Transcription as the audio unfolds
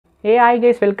Hey hi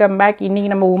guys, welcome back. இன்னைக்கு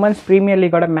நம்ம Women's Premier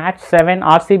League ஓட match 7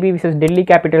 RCB vs Delhi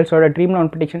Capitals ஓட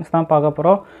Dream11 predictions தான் பார்க்க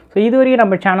போறோம். சோ இதுவரைக்கும்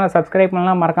நம்ம சேனலை subscribe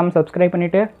பண்ணலாம், மறக்காம subscribe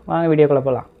பண்ணிட்டு வாங்க வீடியோக்குள்ள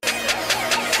போலாம்.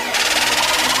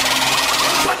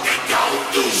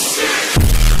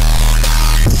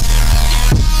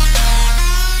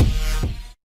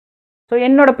 ஸோ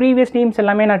என்னோட ப்ரீவியஸ் டீம்ஸ்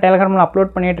எல்லாமே நான் டெலிகிராமில்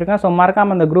அப்லோட் பண்ணிட்டு இருக்கேன். ஸோ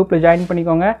மறக்காமல் அந்த குரூப்பில் ஜாயின்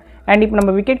பண்ணிக்கோங்க. அண்ட் இப்போ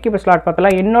நம்ம விக்கெட் கீப்பர் ஸ்லாட்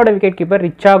பார்த்தலாம். என்னோட விக்கெட் கீப்பர்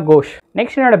ரிச்சா கோஷ்.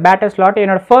 நெக்ஸ்ட் என்னோட பேட்டர் ஸ்லாட்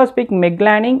என்னோட first big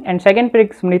Meg Lanning and second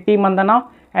big Smriti Mandhana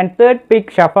and third big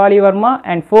Shafali Verma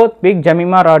and fourth big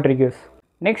ஜமிமா Rodriguez.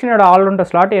 Next என்னோட ஆல்ரவுண்டர்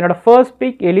ஸ்லாட் என்னோட first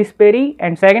big Ellis peri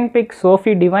and second big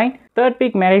Sophie divine, third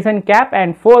big Morrison gap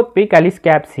and fourth big அலிஸ்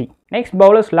கேப்சி. Next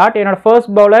bowler slot என்னோட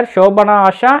first bowler Shobana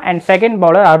Asha and second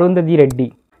bowler Arundhati Reddy.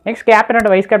 Next captain and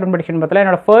vice captain position பார்த்தா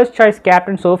என்னோட first choice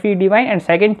captain Sophie divine and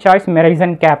second choice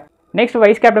Morrison gap. Next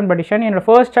vice captain position என்னோட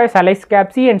first choice அலிஸ்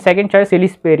கேப்சி and second choice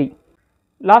Ellis peri.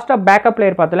 Last of backup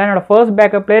player பார்த்தா என்னோட first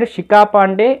backup player Shikha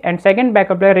Pandey and second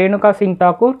backup player Renuka Singh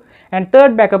Thakur and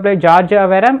third backup player ஜார்ஜா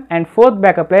வெரம் and fourth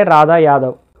backup player Radha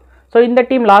Yadav. So இந்த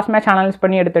team last match analyse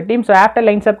பண்ணி எடுத்த team. So after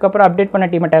lines அப்க்கு அப்புறம் update பண்ண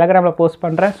டீமை டெலிகிராமில் post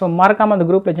பண்ணுறேன். ஸோ மறக்காமல் அந்த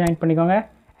குரூப்பில் ஜாயின் பண்ணிக்கோங்க.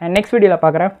 அண்ட் நெக்ஸ்ட் வீடியோவில்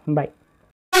பார்க்குறேன். பை.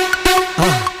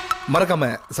 மறக்காம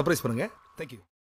சர்ப்ரைஸ் பண்ணுங்க. Thank you.